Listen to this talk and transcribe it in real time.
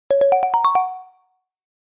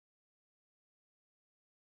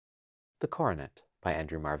The Coronet by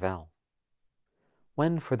Andrew Marvell.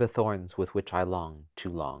 When for the thorns with which I long,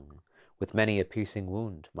 too long, with many a piercing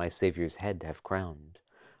wound my Saviour's head have crowned,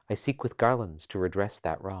 I seek with garlands to redress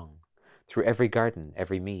that wrong. Through every garden,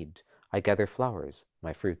 every mead, I gather flowers,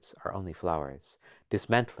 my fruits are only flowers,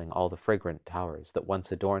 dismantling all the fragrant towers that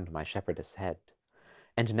once adorned my shepherdess head.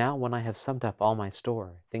 And now when I have summed up all my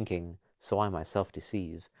store, thinking, so I myself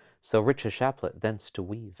deceive, so rich a chaplet thence to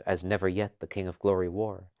weave as never yet the King of Glory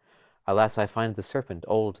wore, alas, I find the serpent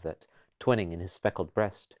old that, twining in his speckled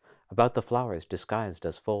breast, about the flowers disguised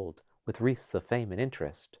does fold, with wreaths of fame and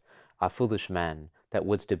interest. Ah, foolish man, that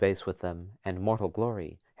wouldst debase with them, and mortal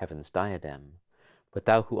glory, heaven's diadem. But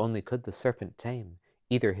thou who only could the serpent tame,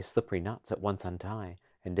 either his slippery knots at once untie,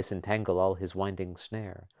 and disentangle all his winding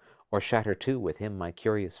snare, or shatter too with him my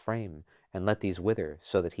curious frame, and let these wither,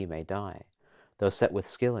 so that he may die, though set with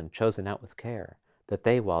skill and chosen out with care, that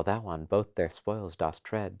they, while thou on both their spoils dost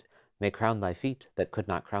tread, may crown thy feet that could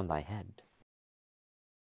not crown thy head.